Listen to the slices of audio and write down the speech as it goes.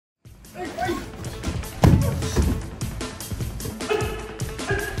Hi,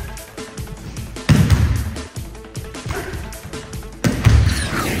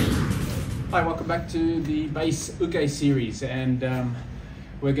 welcome back to the base uke series, and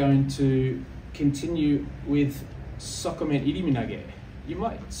we're going to continue with Sokumen Irimi Nage. You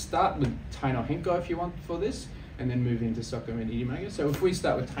might start with Tai no Henko if you want for this, and then move into Sokumen Irimi Nage. So if we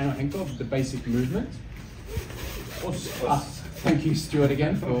start with Tai no Henko, the basic movement. Thank you, Stuart,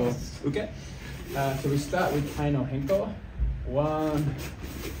 again for uke. So we start with Tai no Henko. 1,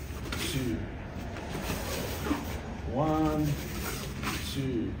 2. 1,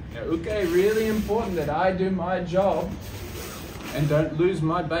 2. Now, uke, really important that I do my job and don't lose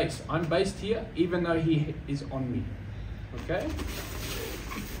my base. I'm based here, even though he is on me. Okay?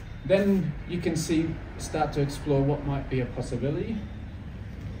 Then you can start to explore what might be a possibility.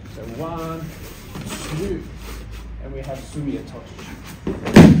 So 1, 2, and we have sumiatoshi.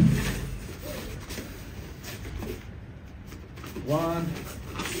 1,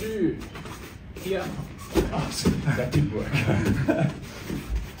 2, here. Oh, that did work.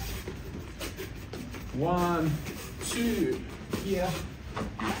 1, 2, here,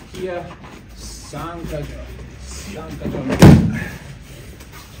 here, sankajo, sankajo.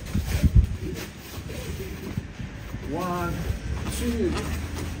 1, 2,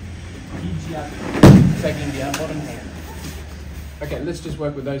 ichi, taking the bottom hand. Okay, let's just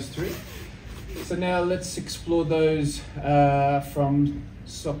work with those 3. So now let's explore those from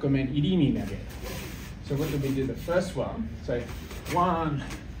Sokumen Irimi Nage. So what did we do the first one? So 1,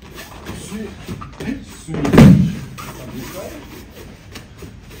 2, sumi. Come this way.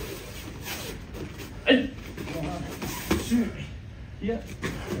 1, 2, here.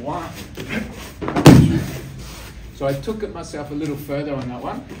 1, 2. So I took it myself a little further on that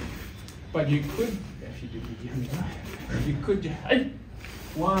one, but you could, if you do you could,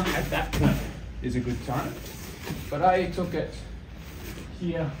 1 at that point is a good time. But I took it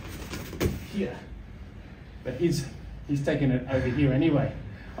here, here. But he's taken it over here anyway.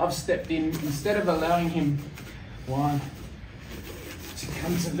 I've stepped in, instead of allowing him 1 to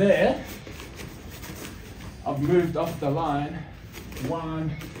come to there, I've moved off the line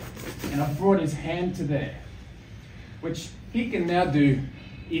 1, and I've brought his hand to there, which he can now do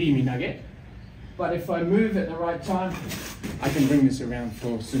Irimi Nage. But if I move at the right time, I can bring this around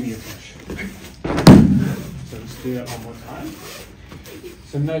for sumiatoshi. So let's do that one more time.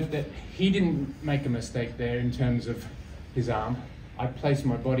 So note that he didn't make a mistake there in terms of his arm. I placed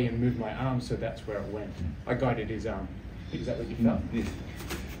my body and moved my arm, so that's where it went. I guided his arm. Is that what you felt? Yes.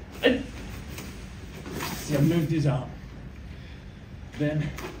 See, I moved his arm. Then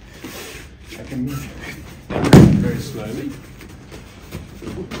I can move down very slowly.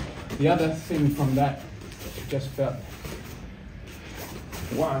 The other thing from that, just felt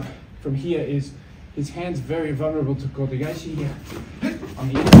 1 from here is his hand's very vulnerable to kotegaeshi here on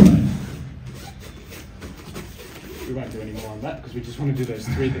the inside. We won't do any more on that because we just want to do those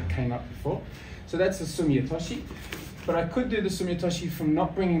 3 that came up before. So that's the sumiatoshi. But I could do the sumiatoshi from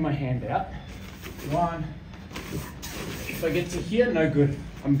not bringing my hand out. 1. If I get to here, no good.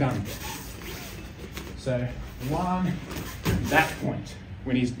 I'm done. So 1, that point,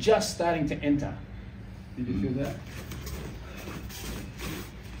 when he's just starting to enter. Did you feel that?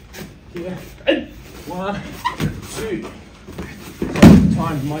 Here. 1, 2. So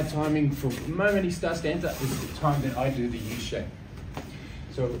my timing for the moment he starts to enter is the time that I do the U shape.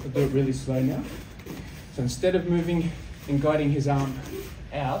 So I'll do it really slow now. So instead of moving and guiding his arm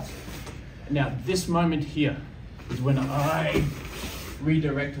out, now this moment here is when I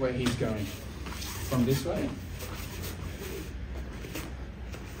redirect where he's going. From this way.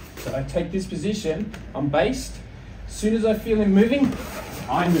 So I take this position, I'm based. As soon as I feel him moving,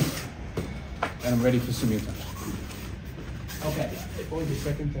 I move. And I'm ready for sumiatoshi. Okay, what was the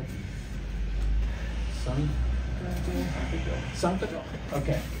second thing? Sankajo.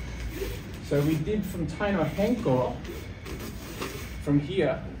 Okay. So we did from Tai no Henko, from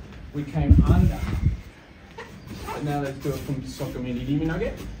here, we came under. And now let's do it from Sokumen Irimi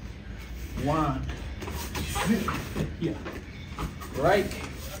Nage. 1, 2, here. Break.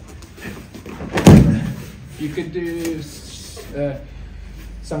 You could do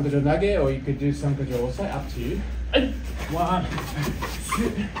Sankajo Nage, or you could do Sankajo also, up to you. 1,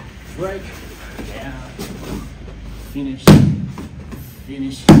 2, break, down, finish,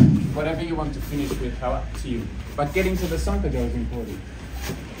 finish. Whatever you want to finish with, how up to you. But getting to the Sankajo is important.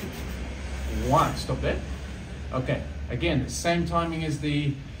 1, stop there. Okay, again, the same timing as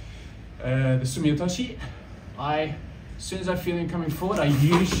the sumiatoshi. As soon as I feel him coming forward, I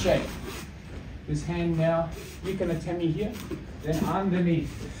use shape. This hand now, you can attempt me here, then underneath.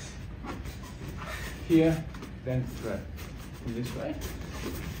 here, then throw in this way.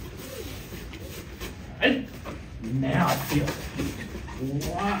 And now I feel it.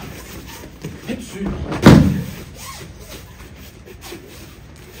 One, two.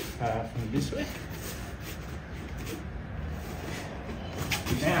 From this way.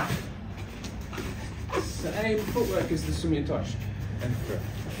 Now, same footwork as the sumitoshi and throw.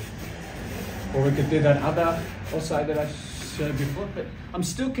 Or we could do that other side that I showed before, but I'm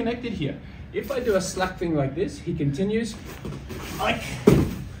still connected here. If I do a slack thing like this, he continues. I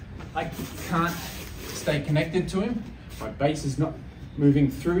can't stay connected to him. My base is not moving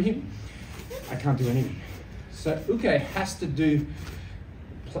through him. I can't do anything. So uke has to do,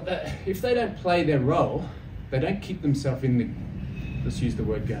 if they don't play their role, they don't keep themselves in the, let's use the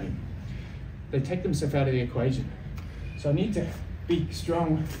word game. They take themselves out of the equation. So I need to be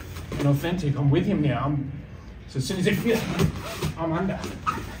strong and authentic. I'm with him now. So as soon as I feel I'm under,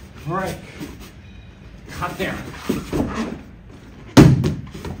 break, cut down.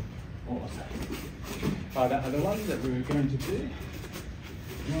 Oh, the other one that we were going to do.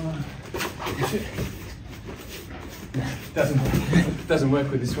 One, two. No, doesn't work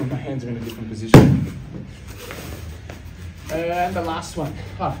with this one. My hands are in a different position. And the last one.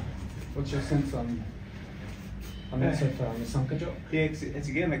 What's your sense on that so far, on the sankajo? Yeah, it's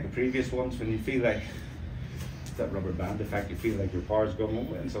again like the previous ones, when you feel like that rubber band effect, you feel like your power's going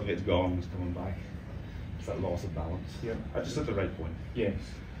away and suddenly it's gone and it's coming back. It's that loss of balance. Yeah. I just at the right point. Yes.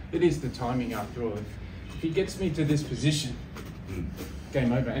 It is the timing after all. If he gets me to this position,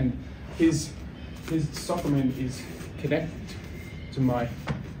 game over. And his Sokumen is connected to my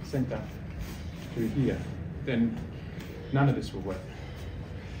center through here, then none of this will work.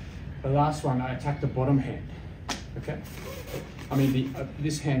 The last one, I attack the bottom hand. Okay? I mean,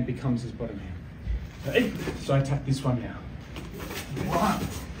 this hand becomes his bottom hand. So I attack this one now. One.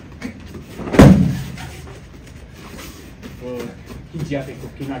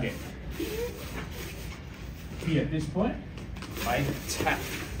 Aiki Nage. Here at this point, I attack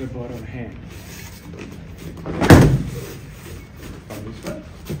the bottom hand. From this way.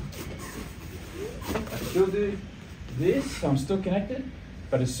 I still do this, so I'm still connected,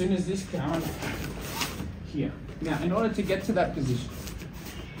 but as soon as this comes here. Now, in order to get to that position,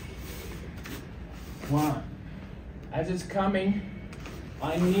 one, as it's coming,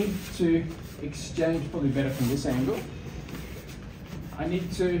 I need to exchange, probably better from this angle. I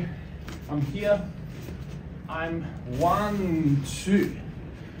need to, I'm here, I'm 1, 2.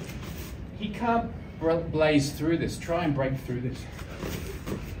 He can't blaze through this, try and break through this.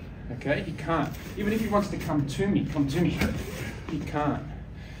 Okay, he can't. Even if he wants to come to me, he can't.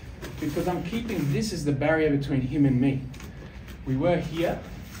 Because I'm keeping this as the barrier between him and me. We were here,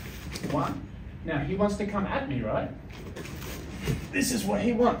 1. Now he wants to come at me, right? This is what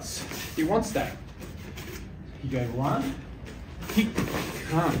he wants. He wants that. You go 1, he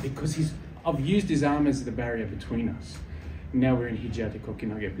can't because I've used his arm as the barrier between us. Now we're in Hijate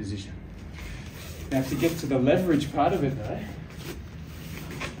Kokinage position. Now to get to the leverage part of it though,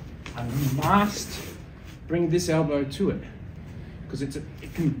 I must bring this elbow to it. Because it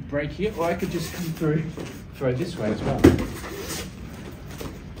can break here, or I could just come through, throw this way as well.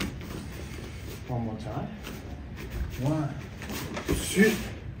 One more time. 1, 2,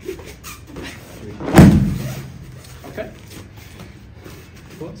 3. Okay.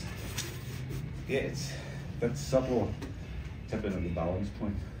 Thoughts? Yeah, it's that subtle tipping of the balance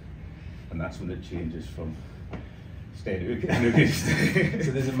point, and that's when it changes from stay to uke.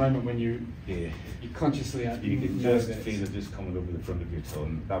 So there's a moment when you consciously you can just feel it just coming over the front of your toe,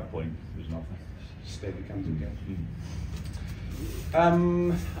 and at that point there's nothing. Stay becomes uke.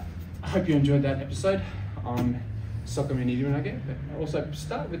 I hope you enjoyed that episode on Sokumen Irimi Nage. Also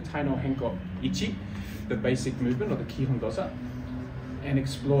start with Taino Henko Ichi, the basic movement or the Kihon Dosa, and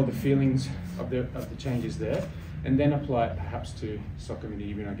explore the feelings of the changes there, and then apply it perhaps to Sokumen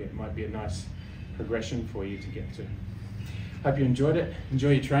Irimi Nage. It might be a nice progression for you to get to. Hope you enjoyed it.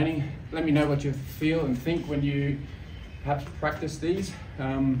 Enjoy your training. Let me know what you feel and think when you perhaps practice these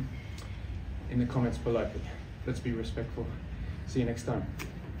in the comments below. Let's be respectful. See you next time.